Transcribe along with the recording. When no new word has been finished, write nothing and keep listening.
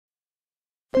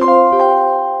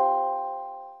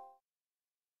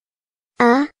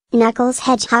Knuckles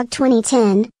Hedgehog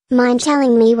 2010, mind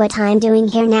telling me what I'm doing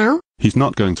here now? He's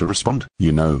not going to respond,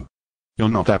 you know. You're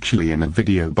not actually in a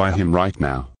video by him right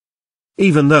now.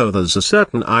 Even though there's a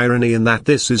certain irony in that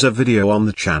this is a video on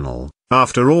the channel,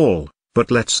 after all,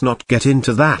 but let's not get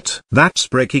into that. That's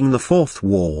breaking the fourth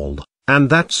wall, and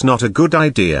that's not a good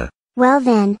idea. Well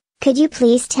then, could you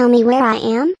please tell me where I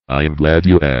am? I am glad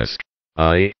you asked.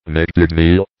 I,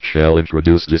 Neil, shall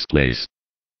introduce this place.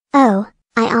 Oh,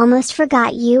 I almost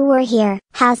forgot you were here.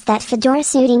 How's that fedora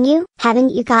suiting you?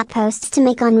 Haven't you got posts to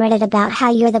make on Reddit about how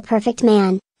you're the perfect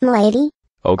man, m'lady?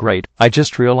 Oh great, I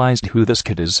just realized who this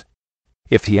kid is.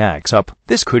 If he acts up,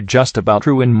 this could just about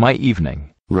ruin my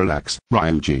evening. Relax,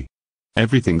 Ryuji.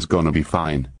 Everything's gonna be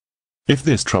fine. If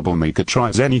this troublemaker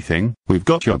tries anything, we've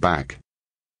got your back.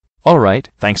 Alright,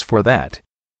 thanks for that.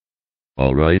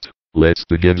 Alright, let's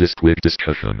begin this quick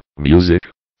discussion. Music,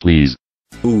 please.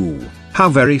 Ooh, how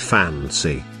very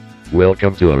fancy.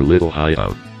 Welcome to our little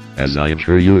hideout. As I am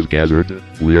sure you have gathered,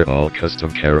 we're all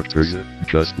custom characters,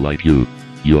 just like you.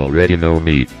 You already know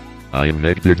me. I am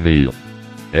Neil.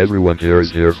 Everyone here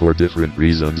is here for different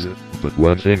reasons, but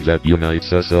one thing that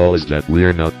unites us all is that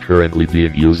we're not currently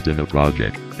being used in a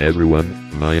project.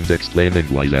 Everyone, mind explaining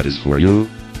why that is for you?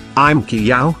 I'm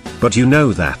Caillou, but you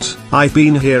know that. I've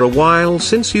been here a while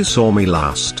since you saw me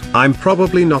last. I'm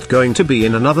probably not going to be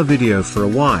in another video for a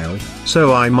while,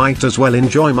 so I might as well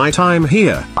enjoy my time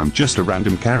here. I'm just a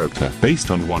random character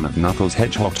based on one of Knuckles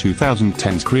Hedgehog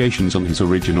 2010's creations on his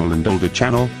original and older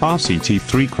channel,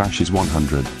 RCT3 Crashes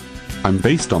 100. I'm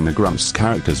based on the Grumps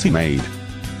characters he made.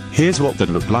 Here's what they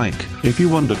look like, if you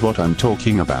wondered what I'm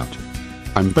talking about.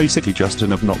 I'm basically just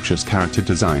an obnoxious character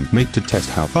design made to test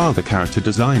how far the character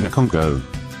designer can go.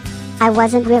 I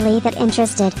wasn't really that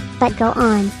interested, but go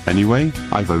on. Anyway,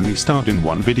 I've only starred in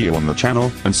one video on the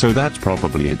channel, and so that's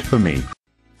probably it for me.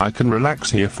 I can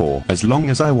relax here for as long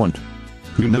as I want.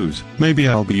 Who knows, maybe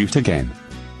I'll be used again.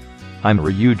 I'm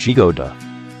Ryuji Goda.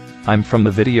 I'm from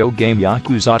the video game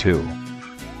Yakuza 2.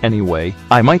 Anyway,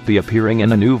 I might be appearing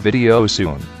in a new video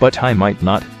soon, but I might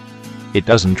not. It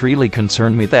doesn't really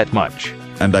concern me that much.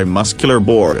 And I'm Muscular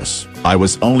Boris. I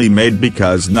was only made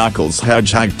because Knuckles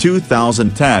Hedgehog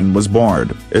 2010 was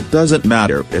bored. It doesn't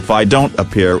matter if I don't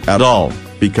appear at all,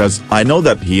 because I know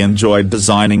that he enjoyed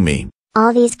designing me.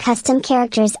 All these custom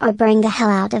characters are boring the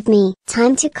hell out of me.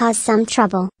 Time to cause some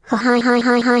trouble. Ha ha ha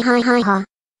ha ha ha ha ha.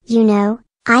 You know,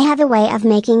 I have a way of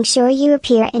making sure you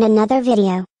appear in another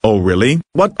video. Oh really?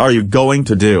 What are you going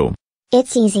to do?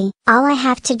 It's easy. All I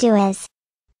have to do is...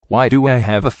 Why do I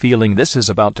have a feeling this is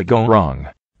about to go wrong?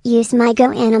 Use my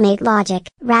Go Animate Logic,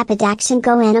 Rapid Action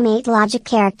Go Animate Logic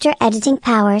character editing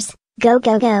powers. Go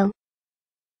go go.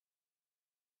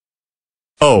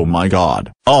 Oh my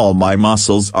god, all my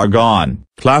muscles are gone.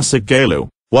 Classic Caillou,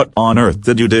 what on earth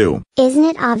did you do? Isn't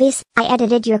it obvious? I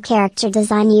edited your character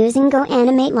design using Go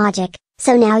Animate Logic,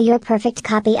 so now you're a perfect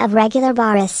copy of regular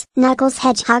Boris. Knuckles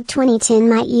Hedgehog 2010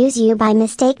 might use you by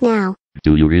mistake now.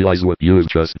 Do you realize what you've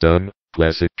just done,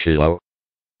 Classic Caillou?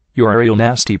 You're a real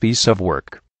nasty piece of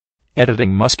work.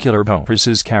 Editing Muscular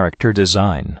Boris's character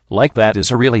design like that is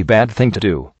a really bad thing to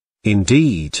do.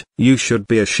 Indeed, you should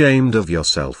be ashamed of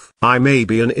yourself. I may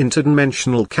be an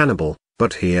interdimensional cannibal,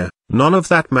 but here, none of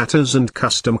that matters and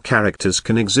custom characters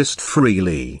can exist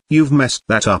freely. You've messed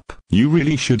that up. You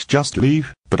really should just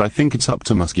leave, but I think it's up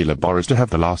to Muscular Boris to have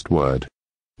the last word.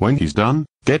 When he's done,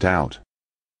 get out.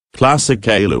 Classic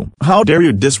Caillou, how dare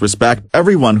you disrespect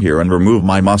everyone here and remove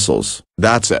my muscles.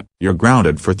 That's it, you're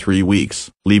grounded for 3 weeks.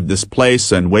 Leave this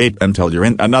place and wait until you're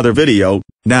in another video,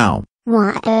 now.